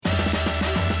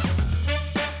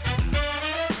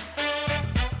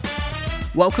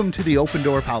Welcome to the Open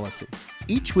Door Policy.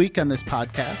 Each week on this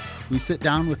podcast, we sit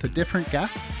down with a different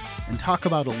guest and talk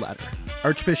about a letter.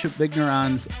 Archbishop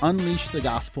Vigneron's Unleash the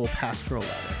Gospel pastoral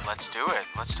letter. Let's do it.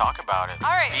 Let's talk about it. All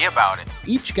right. Be about it.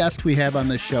 Each guest we have on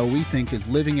this show we think is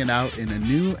living it out in a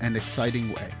new and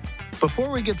exciting way.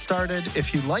 Before we get started,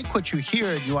 if you like what you hear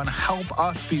and you want to help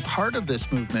us be part of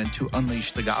this movement to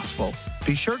unleash the gospel,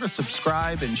 be sure to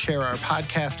subscribe and share our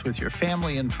podcast with your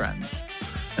family and friends.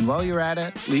 And while you're at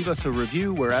it, leave us a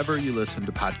review wherever you listen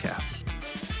to podcasts.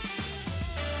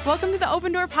 Welcome to the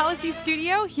Open Door Policy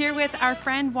Studio, here with our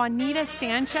friend Juanita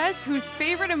Sanchez, whose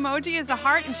favorite emoji is a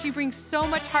heart, and she brings so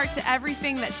much heart to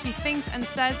everything that she thinks and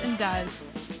says and does.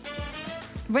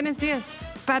 Buenos dias,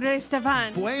 Padre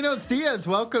Esteban. Buenos dias.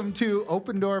 Welcome to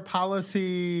Open Door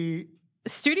Policy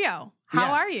Studio.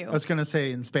 How are you? I was going to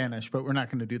say in Spanish, but we're not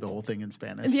going to do the whole thing in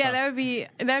Spanish. Yeah, so. that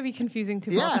would be confusing to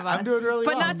both of us. I'm doing really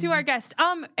but well. not to our guest.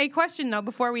 A question though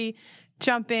before we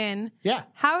jump in. Yeah.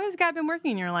 How has God been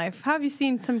working in your life? How have you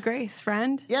seen some grace,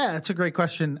 friend? Yeah, it's a great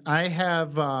question. I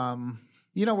have,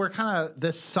 we're kind of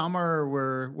this summer,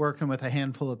 we're working with a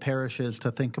handful of parishes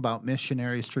to think about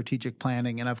missionary strategic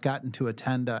planning. And I've gotten to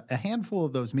attend a handful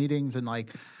of those meetings and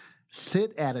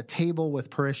sit at a table with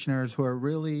parishioners who are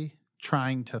really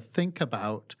trying to think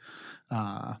about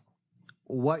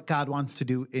what God wants to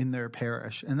do in their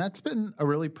parish. And that's been a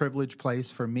really privileged place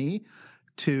for me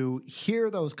to hear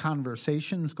those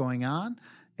conversations going on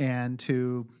and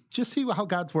to just see how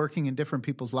God's working in different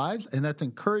people's lives. And that's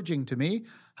encouraging to me,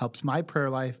 helps my prayer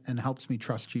life, and helps me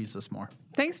trust Jesus more.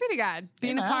 Thanks be to God,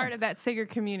 being Amen. a part of that Sager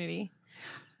community.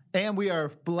 And we are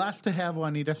blessed to have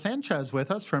Juanita Sanchez with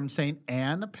us from St.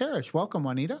 Anne Parish. Welcome,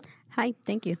 Juanita. Hi,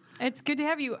 thank you. It's good to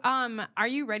have you. Are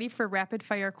you ready for rapid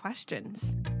fire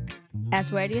questions?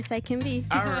 As ready as I can be.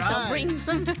 All right. So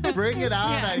bring. Bring it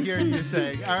on, Yeah. I hear you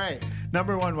saying. All right.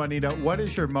 Number one, Juanita, what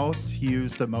is your most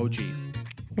used emoji?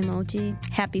 Emoji,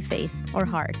 happy face or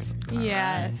hearts.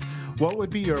 Yes. What would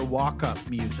be your walk-up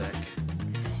music?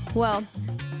 Well,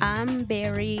 I'm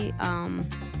very, how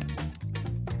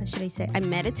should I say? I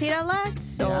meditate a lot,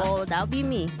 so Yeah. that'll be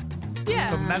me.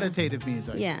 Yeah. So meditative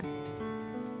music. Yeah.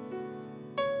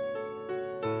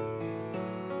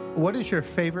 What is your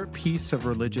favorite piece of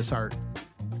religious art?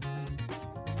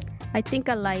 I think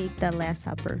I like the Last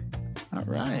Supper. All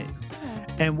right.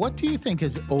 And what do you think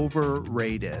is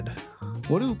overrated?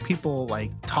 What do people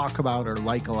talk about or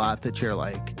like a lot that you're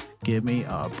like, give me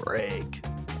a break?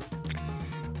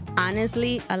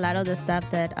 Honestly, a lot of the stuff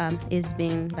that is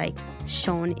being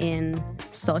shown in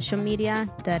social media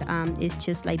that is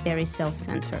just very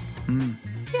self-centered.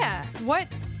 Yeah. What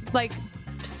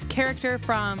character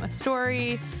from a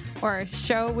story or a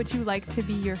show would you like to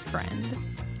be your friend?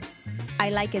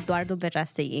 I like Eduardo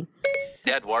Verástegui.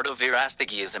 Eduardo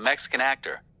Verástegui is a Mexican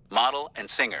actor, model, and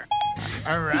singer.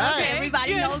 All right. Okay.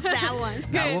 Everybody Good. knows that one.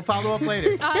 Now we'll follow up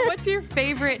later. What's your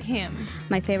favorite hymn?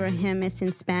 My favorite hymn is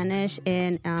in Spanish,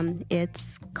 and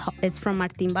it's from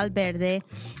Martín Valverde,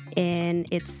 and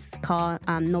it's called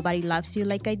Nobody Loves You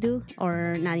Like I Do,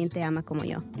 or Nadie Te Ama Como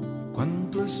Yo.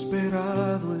 Cuánto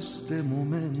esperado este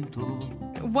momento.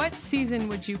 What season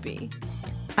would you be?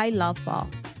 I love fall.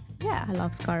 Yeah, I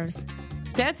love scarves.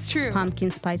 that's true. Pumpkin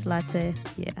spice latte.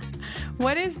 Yeah.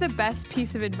 What is the best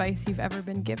piece of advice you've ever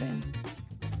been given?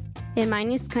 And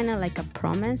mine is kind of like a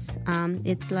promise.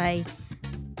 It's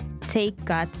take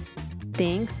God's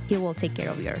things, He will take care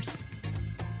of yours.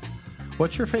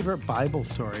 What's your favorite Bible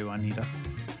story, Juanita?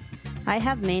 I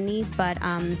have many, but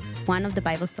one of the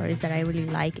Bible stories that I really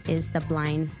like is the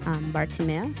blind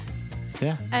Bartimaeus.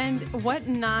 Yeah. And what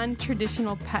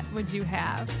non-traditional pet would you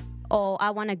have? Oh, I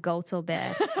want to go so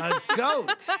bad. A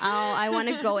goat. Oh, I want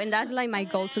to go, and that's my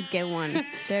goal to get one.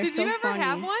 They're Did so you ever funny.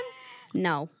 have one?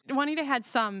 No. Juanita had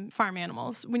some farm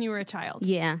animals when you were a child.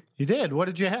 Yeah. You did? What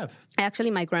did you have?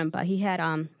 Actually, my grandpa, he had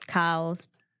cows,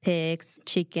 pigs,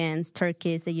 chickens,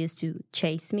 turkeys. They used to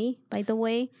chase me, by the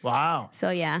way. Wow. So,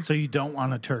 yeah. So you don't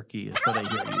want a turkey, is what I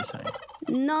hear you saying.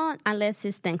 Not unless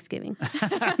it's Thanksgiving.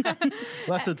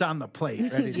 Unless it's on the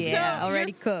plate, ready to Yeah, So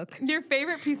already cooked. Your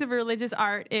favorite piece of religious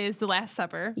art is The Last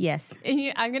Supper. Yes.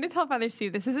 And I'm going to tell Father Stu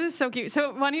this. This is so cute.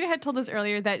 So Juanita had told us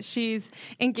earlier that she's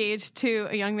engaged to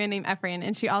a young man named Ephraim,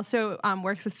 and she also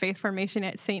works with Faith Formation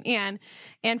at St. Anne.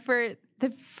 And for the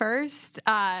first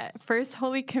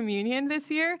Holy Communion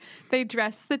this year, they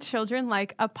dressed the children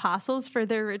like apostles for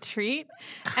their retreat,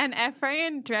 and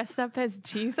Ephraim dressed up as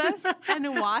Jesus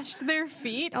and washed their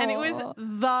feet, and it was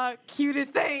the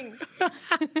cutest thing.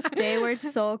 They were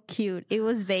so cute. It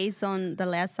was based on the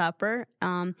Last Supper.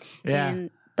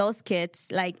 And those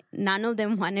kids, none of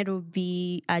them wanted to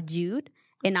be a Jude.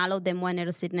 and all of them wanted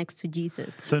to sit next to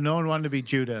Jesus. So no one wanted to be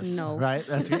Judas. No. Right?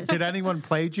 Did anyone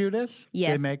play Judas?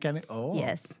 Yes. Did they make any? Oh.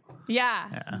 Yes, Yeah.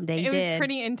 they It did. was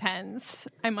pretty intense,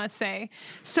 I must say.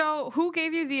 So, who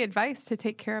gave you the advice to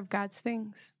take care of God's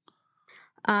things?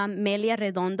 Melia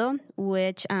Redondo,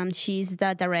 which she's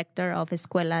the director of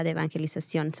Escuela de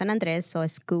Evangelización San Andrés, so a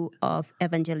school of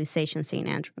evangelization St.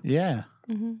 Andrew. Yeah.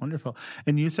 Wonderful.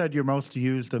 And you said your most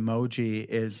used emoji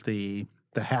is the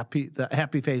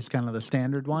happy face, kind of the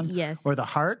standard one? Yes. Or the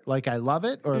heart, like I love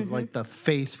it, or like the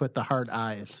face with the heart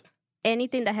eyes?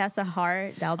 Anything that has a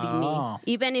heart, that'll be Oh. me.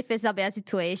 Even if it's a bad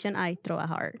situation, I throw a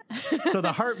heart. So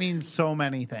the heart means so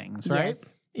many things, right?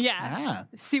 Yes. Yeah.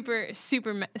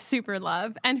 Super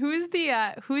love. And who's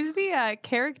the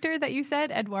character that you said,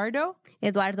 Eduardo?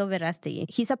 Eduardo Verástegui.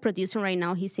 He's a producer right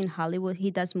now. He's in Hollywood. He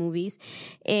does movies.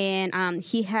 And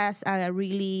he has a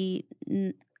really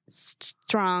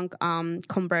strong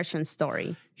conversion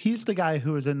story. He's the guy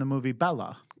who was in the movie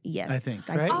Bella. Yes. I think,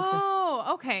 right? so.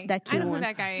 Oh, okay. That I cute know who one.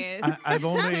 that guy is.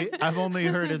 I've only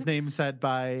heard his name said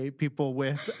by people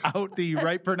without the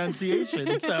right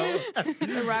pronunciation. So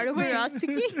Eduardo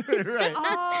Verástegui. right.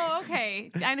 Oh,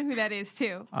 okay. I know who that is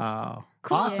too. Oh,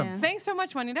 Cool. awesome. Yeah. Thanks so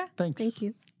much, Juanita. Thanks. Thank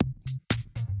you.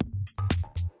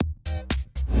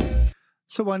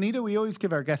 So, Juanita, we always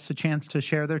give our guests a chance to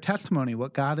share their testimony,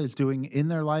 what God is doing in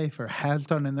their life or has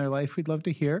done in their life. We'd love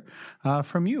to hear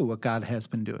from you what God has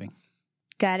been doing.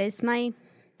 God is my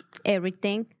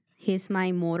everything. He's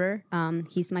my motor.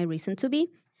 He's my reason to be.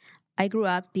 I grew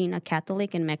up being a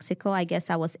Catholic in Mexico. I guess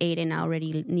I was 8 and I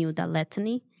already knew the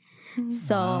litany.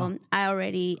 So I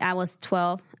was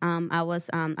 12. I was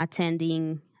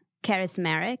attending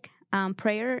charismatic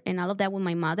prayer and all of that with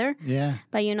my mother. Yeah.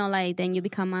 But, then you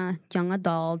become a young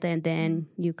adult and then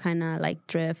you kind of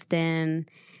drift and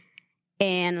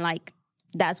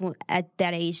that's when, at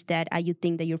that age that you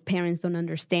think that your parents don't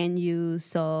understand you.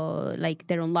 So they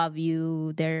don't love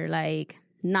you. They're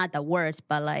not the words,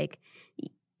 but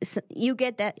you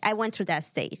get that. I went through that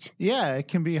stage. Yeah, it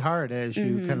can be hard as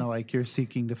you kind of you're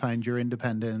seeking to find your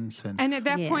independence. And at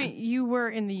that Yeah. point, you were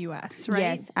in the U.S., right?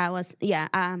 Yes, I was. Yeah.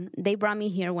 They brought me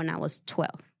here when I was 12.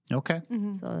 Okay.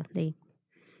 So they,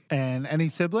 And any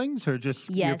siblings or just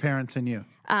your Yes. parents and you?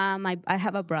 I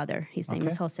have a brother. His name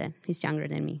Okay. is Jose. He's younger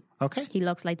than me. Okay. He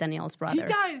looks like Danielle's He brother.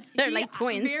 does. They're He like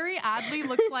twins. Very oddly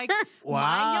looks like my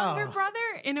Wow. younger brother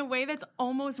in a way that's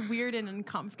almost weird and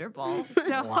uncomfortable.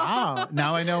 So Wow.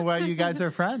 Now I know why you guys are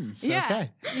friends. yeah, Okay.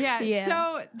 yeah. Yeah.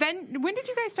 So then, when did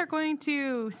you guys start going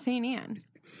to St. Anne?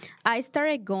 I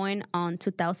started going on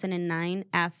 2009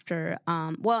 after,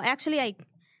 actually I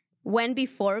went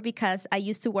before because I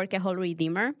used to work at Holy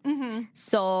Redeemer.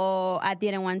 So I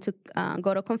didn't want to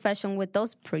go to confession with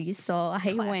those priests. So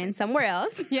I went somewhere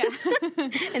else. Yeah.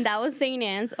 And that was St.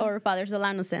 Anne's or Father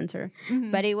Solano Center.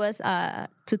 But it was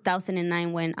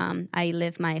 2009 when I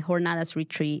lived my Jornadas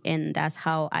retreat. And that's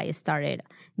how I started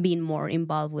being more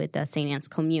involved with the St. Anne's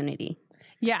community.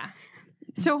 Yeah.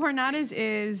 So Jornadas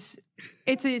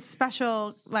it's a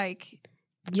special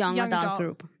Young young adult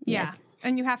group. Yeah. Yes.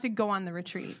 And you have to go on the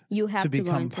retreat. You have To to, go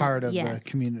become into part of yes, the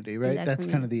community, right? that That's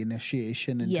kind of the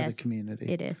initiation into Yes, the community.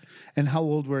 it is. And how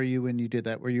old were you when you did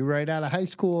that? Were you right out of high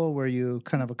school? Were you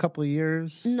kind of a couple of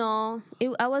years? No,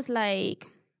 I was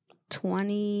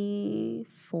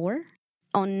 24.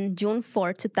 On June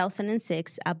 4,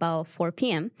 2006, about 4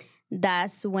 p.m.,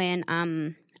 that's when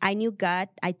I knew God.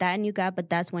 I thought I knew God, but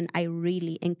that's when I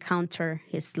really encountered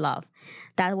His love.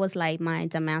 That was like my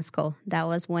Damascus. That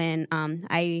was when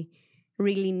I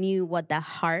really knew what the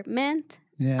heart meant.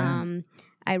 Yeah.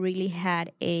 I really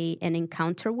had an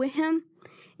encounter with Him,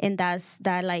 and that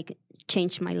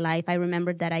changed my life. I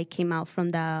remember that I came out from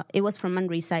it was from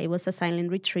Manresa. It was a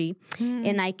silent retreat,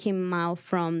 and I came out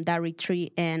from that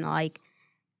retreat and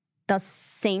the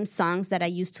same songs that I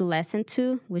used to listen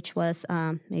to, which was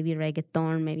maybe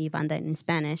reggaeton, maybe banda in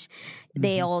Spanish.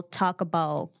 They all talk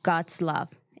about God's love.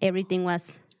 Everything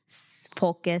was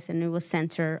focused and it was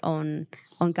centered on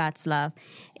God's love.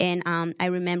 And I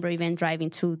remember even driving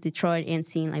to Detroit and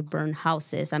seeing burned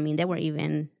houses. I mean, they were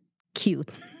even cute.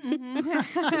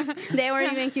 They were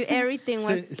even cute. Everything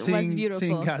was beautiful.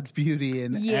 Seeing God's beauty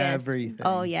in everything.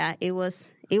 Oh yeah, it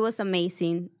was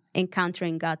amazing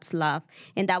encountering God's love,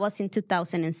 and that was in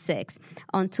 2006.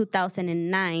 On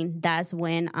 2009, that's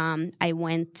when I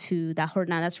went to the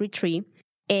Jornadas retreat,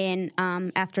 and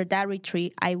after that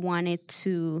retreat, I wanted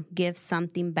to give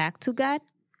something back to God.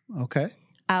 Okay.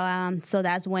 So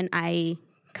that's when I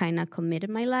kind of committed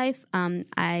my life.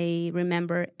 I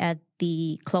remember at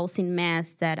the closing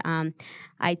mass that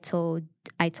I told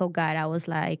God, I was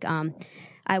like,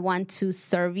 I want to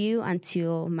serve you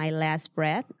until my last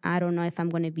breath. I don't know if I'm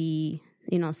going to be,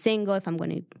 single, if I'm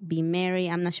going to be married.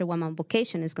 I'm not sure what my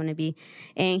vocation is going to be.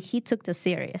 And he took the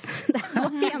serious. That's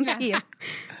why I'm here.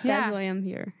 That's why I'm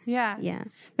here. Yeah. Yeah.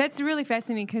 That's really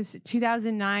fascinating because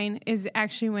 2009 is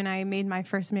actually when I made my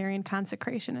first Marian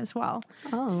consecration as well.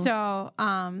 Oh. So,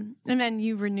 and then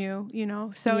you renew,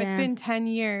 So it's been 10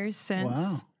 years since.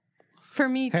 Wow. For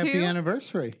me too. Happy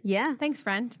anniversary. Yeah. Thanks,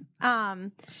 friend.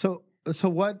 So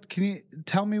what can you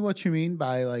tell me what you mean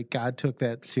by like God took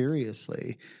that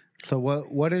seriously? So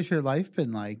what has your life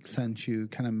been like since you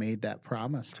kind of made that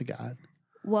promise to God?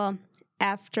 Well,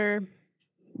 after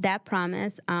that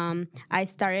promise, I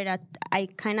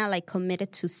kind of like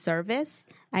committed to service.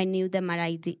 I knew that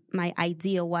my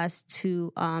idea was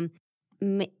to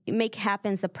make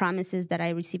happen the promises that I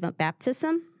received at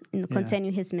baptism and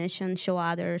continue his mission, show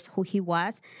others who he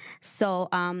was. So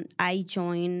I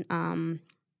joined the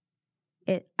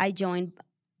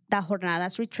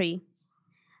Jornadas retreat.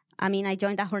 I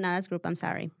joined the Jornadas group, I'm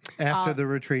sorry. After the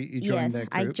retreat, you joined that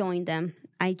group? Yes,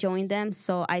 I joined them.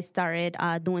 So I started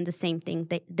doing the same thing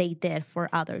they did for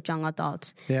other young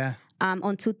adults. Yeah.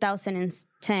 On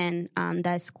 2010, the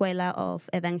Escuela of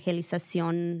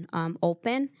Evangelización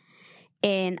opened.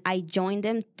 And I joined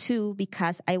them too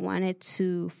because I wanted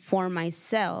to form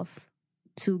myself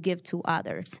to give to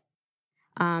others.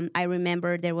 I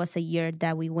remember there was a year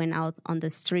that we went out on the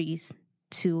streets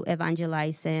to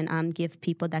evangelize and give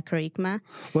people the kerygma.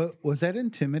 Well, was that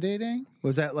intimidating?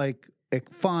 Was that like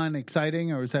fun,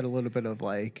 exciting, or was that a little bit of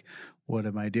like, what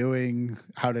am I doing?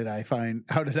 How did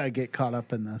I get caught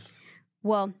up in this?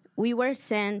 Well, we were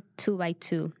sent 2 by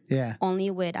 2. Yeah.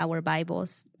 Only with our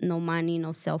Bibles, no money,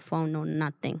 no cell phone, no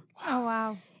nothing. Oh,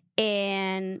 wow.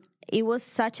 And it was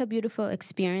such a beautiful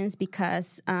experience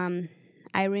because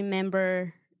I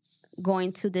remember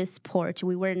going to this porch.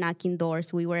 We were knocking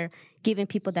doors. We were giving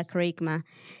people the kerygma.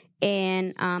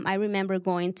 And I remember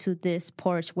going to this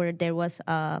porch where there was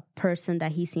a person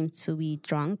that he seemed to be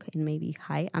drunk and maybe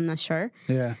high. I'm not sure.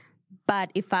 Yeah.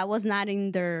 But if I was not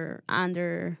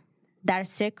under that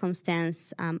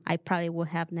circumstance, I probably would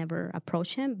have never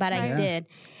approached him. But I did.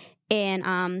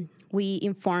 And we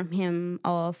informed him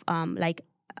of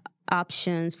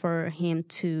options for him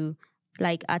to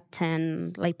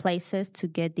attend places to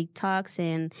get detox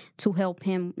and to help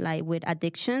him with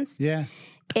addictions. Yeah.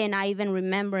 And I even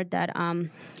remember that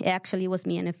it actually was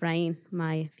me and Efrain,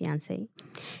 my fiance.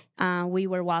 We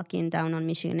were walking down on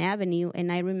Michigan Avenue,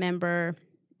 and I remember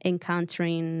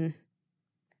encountering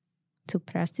 2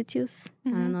 prostitutes. I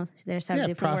don't know if there's a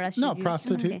different word I should use.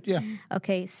 Prostitute. Okay. Yeah.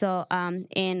 Okay, so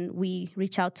and we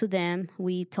reached out to them.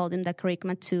 We told them the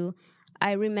kerygma too.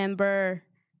 I remember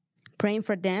praying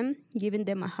for them, giving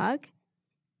them a hug,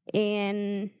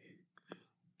 and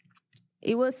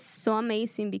it was so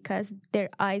amazing because their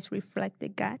eyes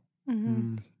reflected God.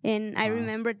 Mm-hmm. And I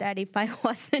remember that if I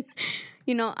wasn't,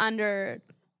 under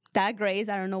that grace,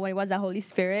 I don't know what it was, the Holy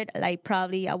Spirit, I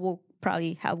would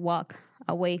probably have walked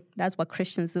away. That's what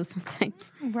Christians do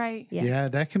sometimes. Right. Yeah,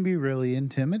 that can be really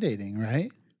intimidating,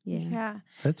 right? Yeah.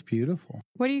 That's beautiful.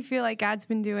 What do you feel like God's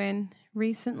been doing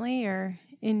recently or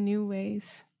in new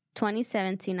ways?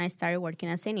 2017, I started working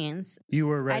at St. Anne's. You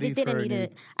were ready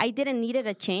I didn't need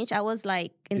a change. I was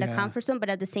in the comfort zone, but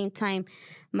at the same time,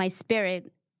 my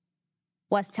spirit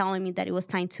was telling me that it was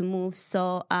time to move.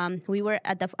 So we were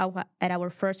at our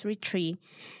first retreat,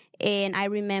 and I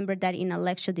remember that in a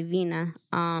lectio divina,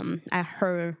 I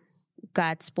heard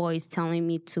God's voice telling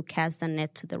me to cast the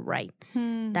net to the right,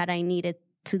 that I needed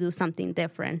to do something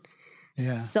different.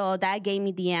 Yeah. So that gave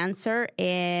me the answer,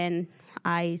 and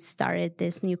I started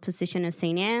this new position at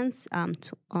St. Anne's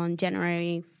on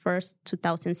January 1st,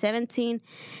 2017.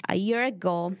 A year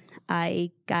ago, I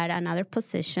got another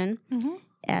position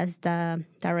as the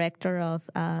director of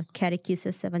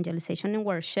Catechesis, Evangelization, and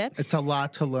Worship. It's a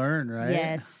lot to learn, right?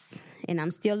 Yes, and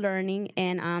I'm still learning.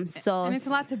 And and it's a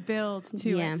lot to build,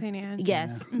 too, at St. Anne's.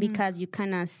 Yes, because you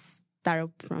kind of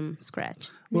start from scratch.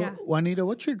 Well, Juanita,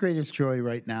 what's your greatest joy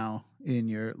right now in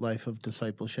your life of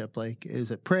discipleship?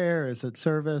 Is it prayer? Is it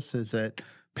service? Is it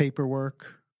paperwork?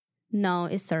 No,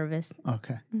 it's service.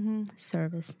 Okay.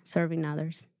 Service, serving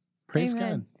others. Praise Amen.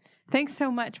 God. Thanks so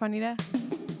much, Juanita.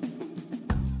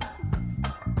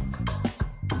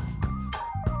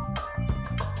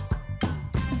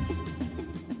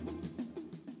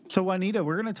 So, Juanita,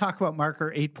 we're going to talk about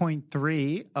marker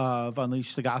 8.3 of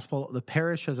Unleash the Gospel, the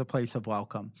parish as a place of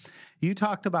welcome. You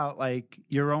talked about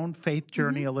your own faith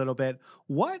journey a little bit.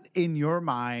 What in your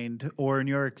mind or in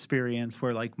your experience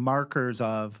were markers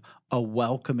of a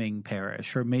welcoming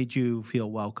parish or made you feel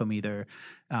welcome either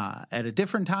at a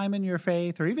different time in your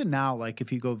faith, or even now, like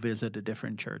if you go visit a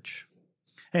different church.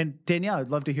 And Danielle, I'd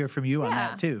love to hear from you on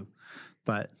that too.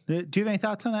 But do you have any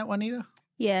thoughts on that, Juanita?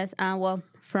 Yes. Well,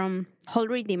 from Whole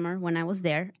Redeemer, when I was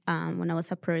there, when I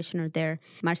was a parishioner there,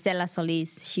 Marcela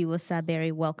Solis, she was a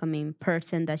very welcoming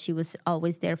person, that she was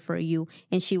always there for you,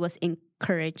 and she was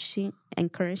encouraging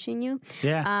you.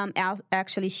 Yeah.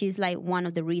 Actually, she's like one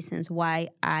of the reasons why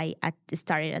I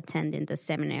started attending the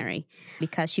seminary,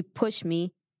 because she pushed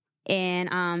me.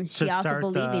 And she also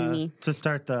believed in me to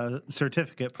start the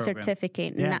certificate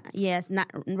program.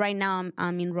 Right now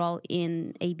I'm enrolled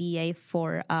in ABA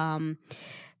for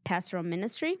pastoral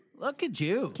ministry. Look at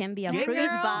you. Can be a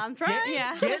priest, Bob. Getting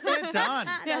it done.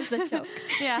 That's a joke.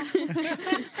 Yeah.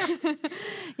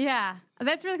 Yeah.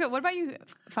 That's really good. What about you,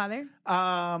 Father?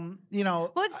 Well,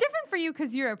 it's different for you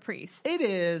because you're a priest. It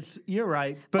is. You're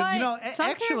right. But some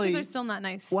actually, parishes are still not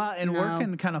nice. Well, and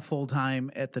working kind of full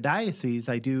time at the diocese,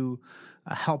 I do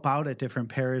help out at different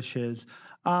parishes.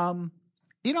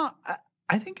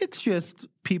 I think it's just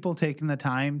people taking the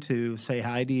time to say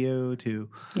hi to you, to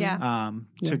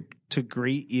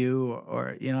greet you,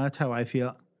 or that's how I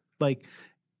feel. Like,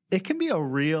 it can be a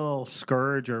real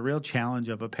scourge or a real challenge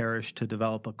of a parish to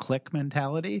develop a clique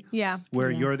mentality. Yeah.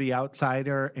 Where you're the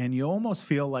outsider and you almost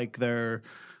feel like they're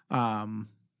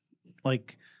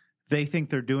like they think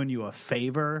they're doing you a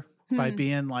favor by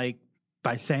being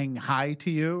by saying hi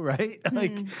to you, right?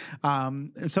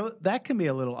 So that can be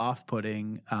a little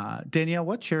off-putting. Danielle,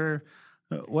 what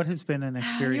has been an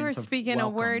experience? You were speaking a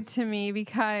word to me,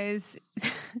 because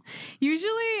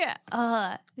usually,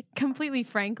 completely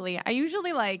frankly, I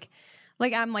usually like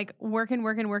I'm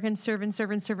working,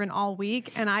 serving all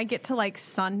week, and I get to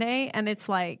Sunday, and it's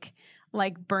like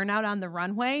burnout on the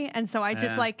runway. And so I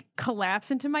just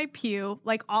collapse into my pew,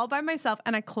 all by myself,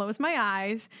 and I close my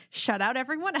eyes, shut out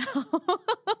everyone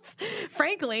else,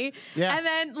 frankly. Yeah. And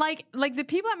then the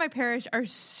people at my parish are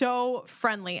so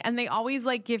friendly, and they always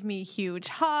give me huge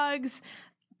hugs,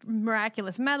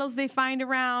 miraculous medals they find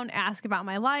around, ask about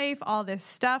my life, all this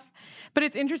stuff. But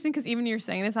it's interesting because even you're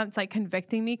saying this, it's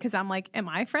convicting me, because I'm like, am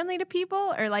I friendly to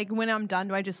people? Or when I'm done,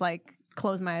 do I just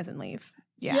close my eyes and leave?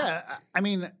 Yeah. I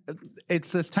mean,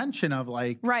 it's this tension of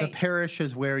the parish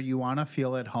is where you want to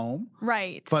feel at home.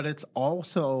 Right. But it's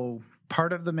also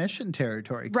part of the mission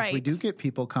territory, because we do get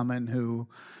people coming who,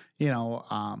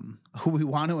 who we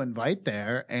want to invite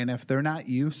there. And if they're not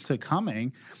used to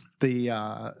coming,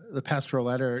 the pastoral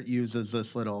letter uses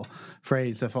this little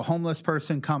phrase: if a homeless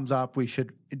person comes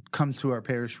to our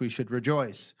parish, we should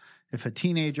rejoice. If a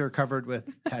teenager covered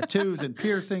with tattoos and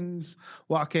piercings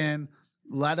walk in,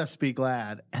 let us be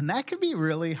glad. And that can be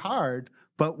really hard,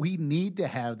 but we need to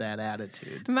have that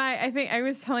attitude. I think I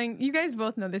was telling you guys,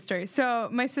 both know this story. So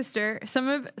my sister, some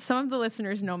of the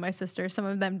listeners know my sister, some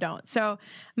of them don't. So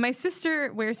my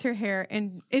sister wears her hair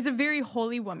and is a very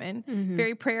holy woman,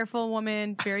 very prayerful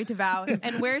woman, very devout,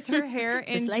 and wears her hair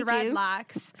in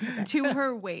dreadlocks to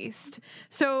her waist.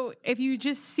 So if you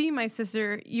just see my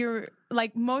sister, you're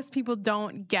most people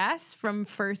don't guess from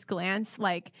first glance,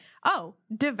 oh,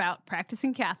 devout,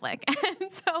 practicing Catholic. And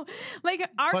so,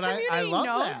 our community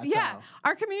knows.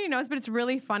 Our community knows, but it's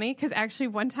really funny because actually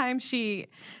one time she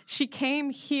came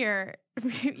here.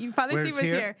 Father Steve was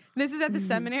here. This is at the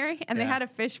seminary, and they had a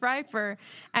fish fry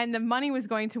and the money was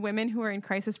going to women who are in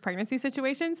crisis pregnancy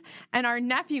situations. And our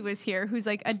nephew was here, who's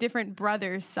a different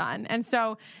brother's son. And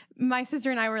so my sister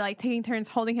and I were taking turns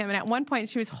holding him. And at one point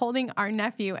she was holding our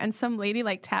nephew, and some lady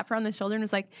tapped her on the shoulder and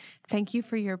was like, "Thank you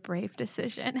for your brave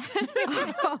decision." And we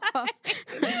were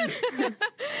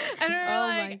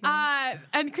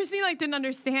and Christine didn't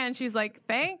understand. She's like,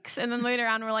 "Thanks." And then later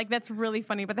on we're like, "That's really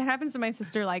funny." But that happens to my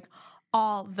sister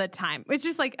all the time. It's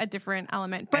just a different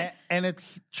element. But and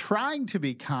it's trying to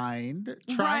be kind,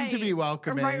 trying to be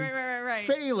welcoming, right.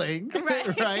 Failing,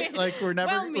 right? We're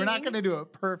not going to do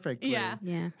it perfectly. Yeah.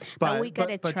 But we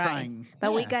gotta try.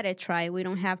 We gotta try. We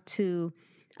don't have to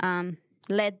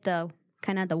let the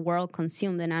world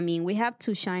consume them. I mean, we have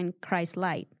to shine Christ's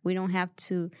light. We have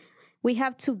to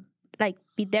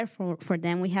be there for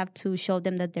them. We have to show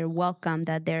them that they're welcome,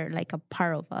 that they're a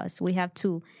part of us. We have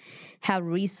to have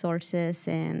resources,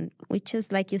 and we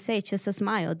just, like you say, it's just a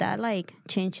smile that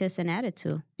changes an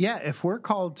attitude. Yeah, if we're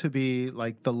called to be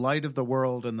the light of the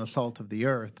world and the salt of the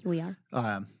earth, we are.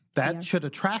 That should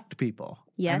attract people.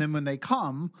 Yes. And then when they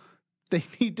come, they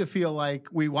need to feel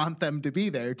we want them to be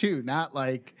there too, not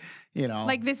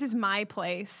this is my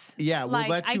place. Yeah, we'll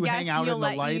let you hang out in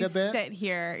the light a bit. Sit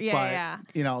here.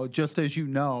 Just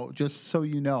so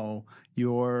you know,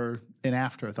 you're an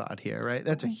afterthought here, right?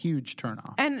 That's a huge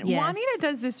turnoff. And Juanita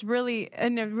does this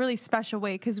in a really special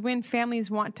way, because when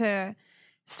families want to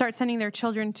start sending their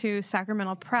children to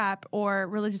sacramental prep or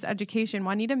religious education,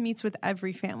 Juanita meets with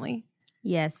every family.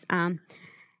 Yes.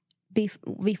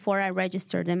 Before I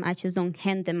register them, I just don't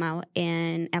hand them out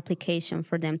an application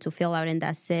for them to fill out, and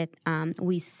that's it.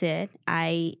 We sit,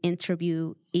 I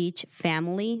interview each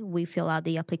family. We fill out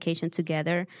the application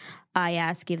together. I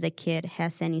ask if the kid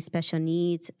has any special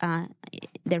needs,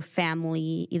 their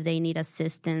family, if they need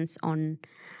assistance on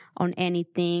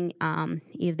anything,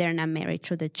 if they're not married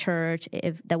to the church,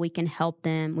 if that we can help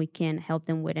them with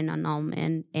an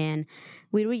annulment, and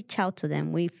we reach out to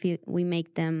them. We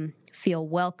make them feel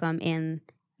welcome, and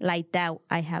like that,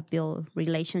 I have built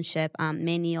relationship.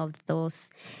 Many of those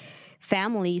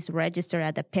families registered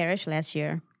at the parish last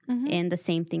year, and the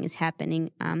same thing is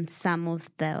happening. Some of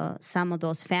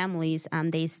those families,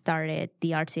 they started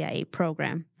the RCIA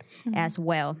program as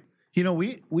well. You know,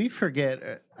 we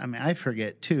forget, I mean, I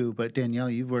forget too, but Danielle,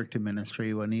 you've worked in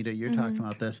ministry. Juanita, you're talking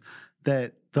about this,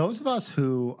 that those of us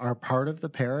who are part of the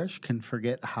parish can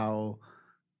forget how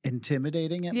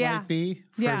intimidating it might be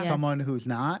for someone who's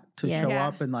not to show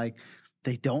up and like,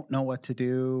 they don't know what to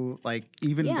do. Like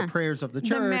even the prayers of the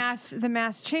church. The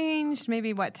mass changed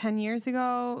maybe 10 years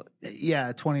ago?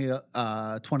 Yeah,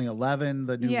 2011,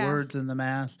 the new words in the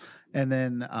mass. And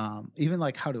then even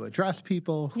like how to address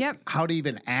people, how to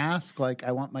even ask, like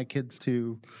I want my kids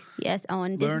to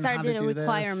and these are the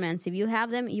requirements. If you have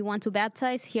them, you want to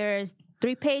baptize, here's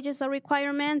 3 pages of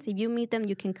requirements. If you meet them,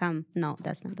 you can come. No,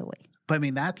 that's not the way. But I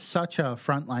mean, that's such a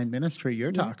frontline ministry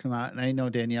you're talking about. And I know,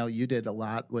 Danielle, you did a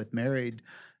lot with married,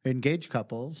 engaged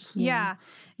couples. Yeah.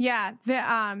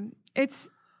 It's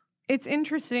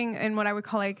interesting in what I would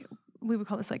call we would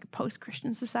call this like a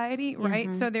post-Christian society,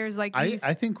 right? So there's like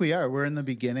I think we are. We're in the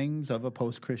beginnings of a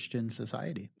post-Christian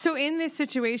society. So in this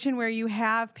situation where you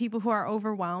have people who are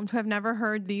overwhelmed, who have never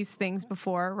heard these things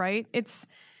before, right?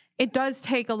 It does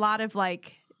take a lot of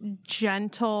like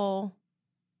gentle,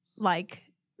 like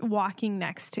walking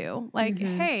next to, like,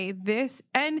 hey, this,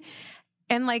 and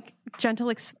like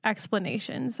gentle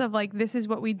explanations of like, this is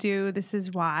what we do, this is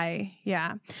why.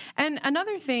 Yeah. And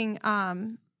another thing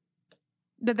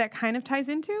that kind of ties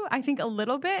into, I think a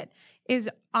little bit, is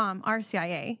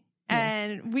RCIA.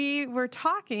 And we were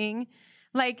talking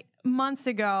like months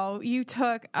ago, you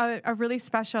took a really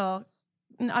special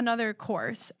another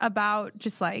course about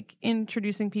just like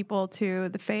introducing people to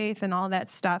the faith and all that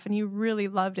stuff, and you really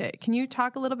loved it. Can you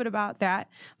talk a little bit about that,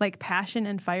 like passion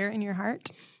and fire in your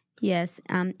heart? Yes,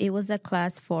 it was a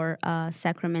class for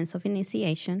Sacraments of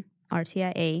Initiation,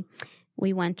 RCIA.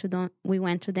 We went to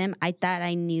them. I thought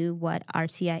I knew what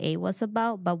RCIA was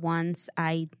about, but once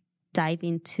I dive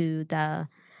into the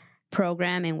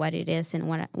program and what it is, and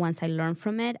once I learn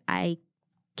from it, I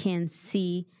can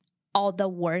see all the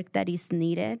work that is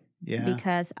needed. Yeah.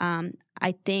 Because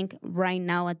I think right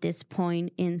now at this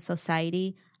point in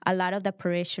society, a lot of the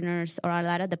parishioners or a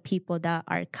lot of the people that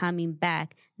are coming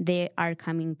back, they are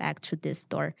coming back to this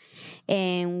door.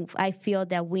 And I feel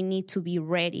that we need to be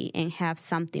ready and have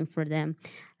something for them.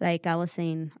 Like I was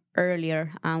saying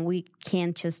earlier, we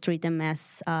can't just treat them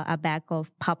as a bag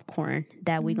of popcorn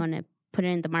that we're going to put it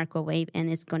in the microwave and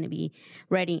it's going to be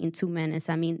ready in 2 minutes.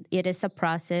 I mean, it is a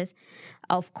process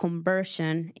of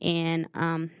conversion. And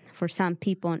for some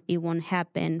people, it won't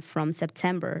happen from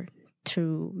September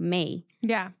to May.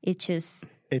 Yeah.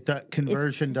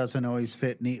 Conversion doesn't always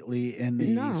fit neatly in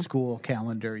the school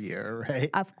calendar year, right?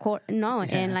 Of course, no.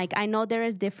 Yeah. And like, I know there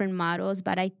is different models,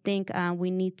 but I think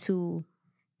we need to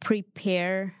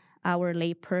prepare our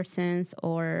lay persons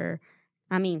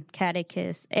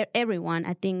catechists, everyone.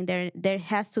 I think there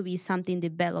has to be something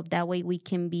developed. That way we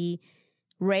can be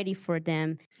ready for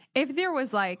them. If there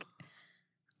was like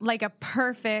a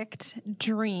perfect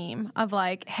dream of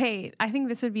like, hey, I think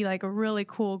this would be like a really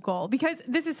cool goal, because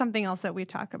this is something else that we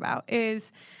talk about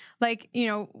is like, you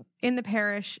know, in the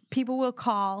parish, people will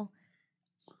call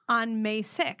on May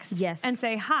 6th and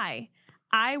say, hi,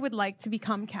 I would like to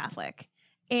become Catholic.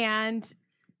 And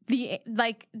the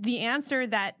answer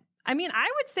that, I mean, I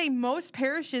would say most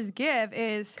parishes give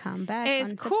is come back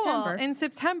is on cool. September. In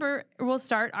September, we'll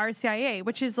start RCIA,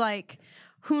 which is like,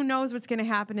 who knows what's going to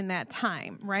happen in that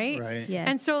time, right? Right. Yes.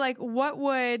 And so, like,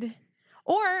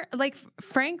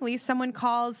 frankly, someone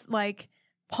calls like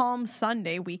Palm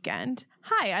Sunday weekend.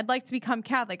 Hi, I'd like to become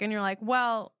Catholic, and you're like,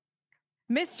 well,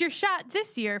 missed your shot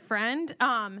this year, friend.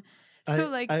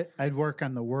 I'd work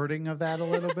on the wording of that a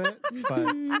little bit,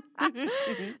 but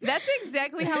that's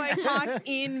exactly how I talk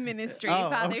in ministry,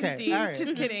 Father Steve. Right.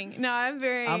 Just kidding. No, I'm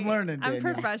learning, Danielle. I'm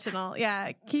professional.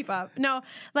 Yeah, keep up. No,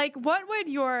 like, what would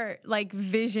your like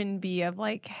vision be of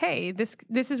like, hey, this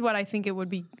is what I think it would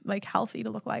be like healthy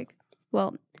to look like?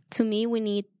 Well, to me, we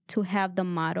need to have the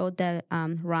model that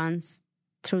runs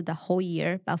through the whole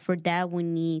year, but for that we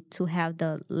need to have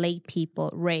the lay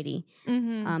people ready,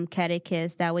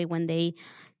 catechists. That way, when they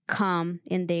come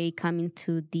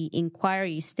into the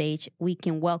inquiry stage, we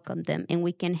can welcome them and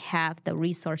we can have the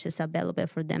resources available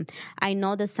for them. I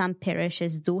know that some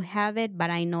parishes do have it, but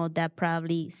I know that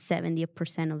probably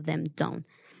 70% of them don't.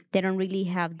 They don't really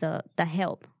have the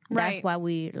help. Right. That's why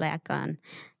we lack on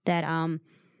that.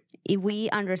 If we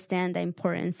understand the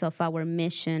importance of our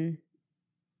mission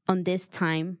on this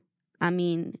time, I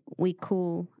mean, we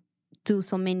could do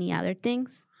so many other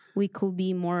things. We could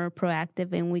be more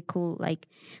proactive and we could like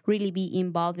really be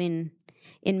involved in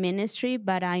ministry.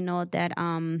 But I know that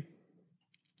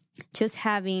just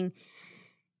having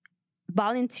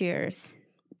volunteers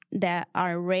that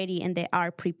are ready and they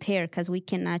are prepared, because we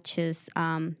cannot just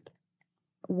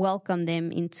welcome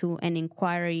them into an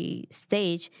inquiry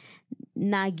stage,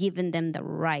 not giving them the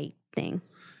right thing.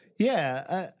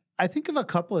 Yeah, I think of a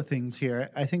couple of things here.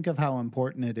 I think of how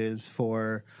important it is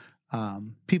for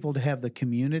people to have the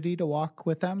community to walk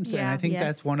with them. So, and I think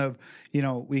that's one of,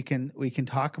 we can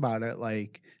talk about it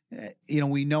like,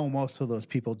 we know most of those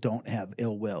people don't have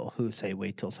ill will who say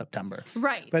wait till September.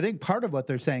 Right. But I think part of what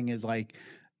they're saying is like,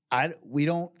 we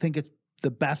don't think it's the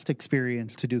best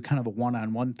experience to do kind of a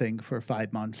one-on-one thing for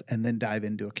 5 months and then dive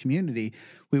into a community.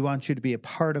 We want you to be a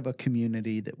part of a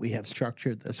community that we have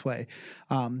structured this way.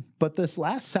 But this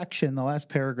last section, the last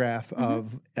paragraph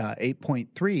of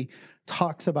 8.3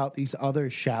 talks about these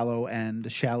other shallow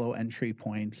entry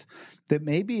points that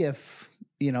maybe if,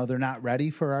 they're not ready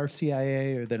for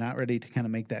RCIA or they're not ready to kind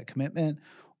of make that commitment,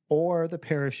 or the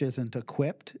parish isn't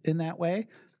equipped in that way,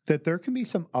 that there can be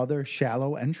some other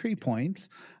shallow entry points.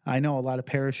 I know a lot of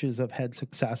parishes have had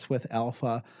success with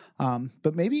Alpha,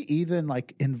 but maybe even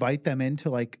like invite them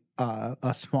into like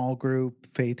a small group,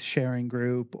 faith sharing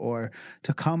group, or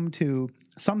to come to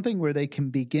something where they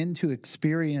can begin to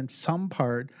experience some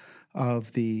part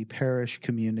of the parish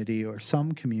community or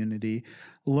some community,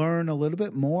 learn a little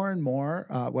bit more and more,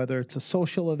 whether it's a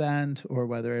social event or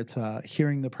whether it's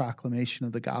hearing the proclamation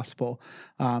of the gospel,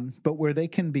 but where they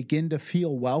can begin to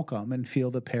feel welcome and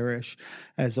feel the parish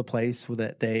as a place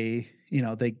that they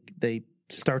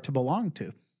start to belong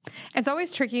to. It's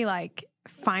always tricky, like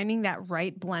finding that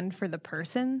right blend for the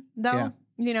person, though.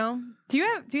 Yeah. Do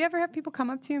you ever have people come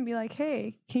up to you and be like,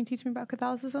 "Hey, can you teach me about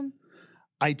Catholicism?"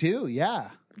 I do,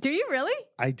 yeah. Do you really?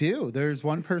 I do. There's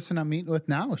one person I'm meeting with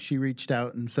now. She reached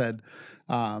out and said,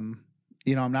 I'm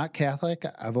not Catholic.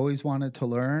 I've always wanted to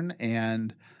learn,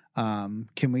 and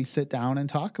can we sit down and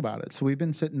talk about it? So we've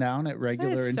been sitting down at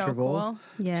regular intervals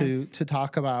to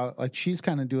talk about, like, she's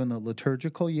kind of doing the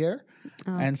liturgical year.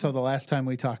 Okay. And so the last time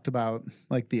we talked about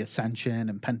like the Ascension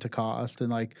and Pentecost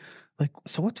and like,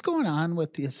 so what's going on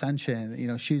with the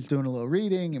Ascension? She's doing a little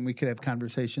reading and we could have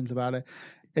conversations about it.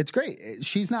 It's great.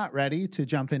 She's not ready to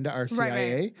jump into RCIA,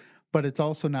 right. But it's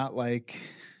also not like,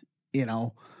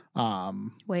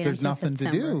 there's nothing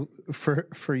to do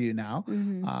for you now.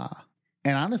 Mm-hmm.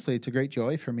 And honestly, it's a great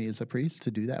joy for me as a priest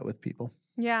to do that with people.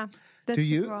 Yeah. Do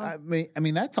you? Cool. I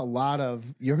mean, that's a lot of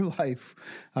your life,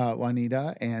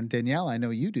 Juanita and Danielle. I know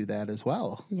you do that as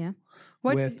well. Yeah.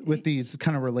 With these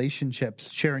kind of relationships,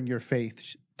 sharing your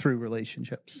faith through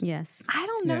relationships. Yes. I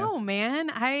don't know,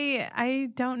 man. I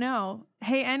don't know.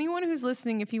 Hey, anyone who's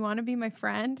listening, if you want to be my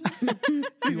friend,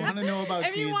 if you want to know about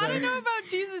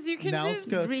Jesus, you can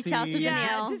just reach out to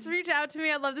Danielle. Yeah, just reach out to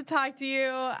me. I'd love to talk to you.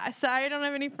 Sorry, I don't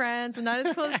have any friends. I'm not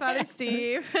as cool as Father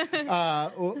Steve.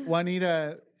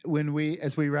 Juanita,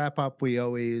 as we wrap up, we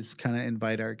always kind of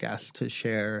invite our guests to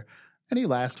share any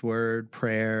last word,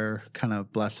 prayer, kind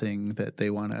of blessing that they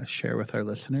want to share with our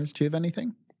listeners. Do you have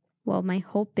anything? Well, my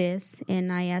hope is,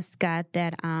 and I ask God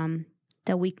that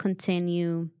we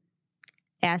continue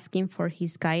asking for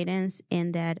His guidance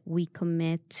and that we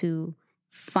commit to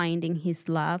finding His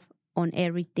love on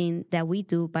everything that we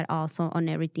do, but also on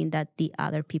everything that the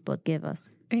other people give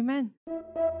us. Amen.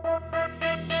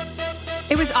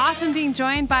 It was awesome being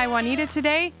joined by Juanita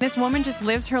today. This woman just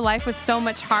lives her life with so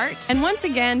much heart. And once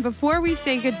again, before we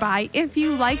say goodbye, if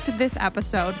you liked this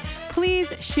episode,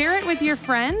 please share it with your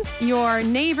friends, your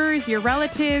neighbors, your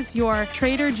relatives, your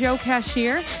Trader Joe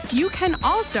cashier. You can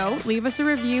also leave us a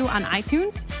review on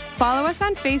iTunes. Follow us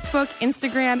on Facebook,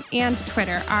 Instagram, and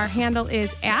Twitter. Our handle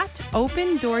is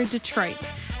 @OpenDoorDetroit.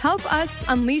 Help us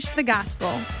unleash the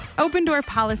gospel. Open Door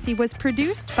Policy was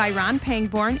produced by Ron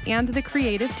Pangborn and the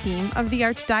creative team of the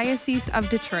Archdiocese of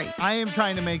Detroit. I am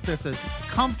trying to make this as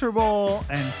comfortable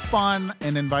and fun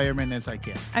an environment as I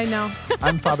can. I know.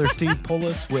 I'm Father Steve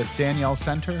Poulos with Danielle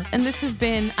Center. And this has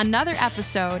been another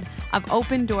episode of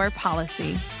Open Door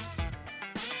Policy.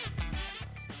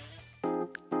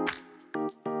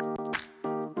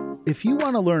 If you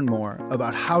want to learn more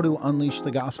about how to unleash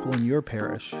the gospel in your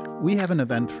parish, we have an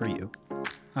event for you.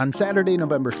 On Saturday,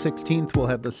 November 16th, we'll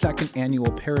have the second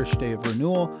annual Parish Day of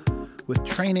Renewal with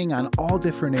training on all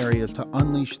different areas to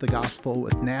unleash the gospel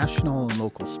with national and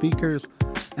local speakers,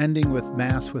 ending with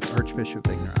Mass with Archbishop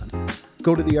Vigneron.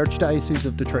 Go to the Archdiocese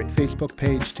of Detroit Facebook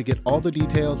page to get all the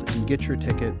details and get your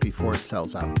ticket before it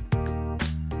sells out.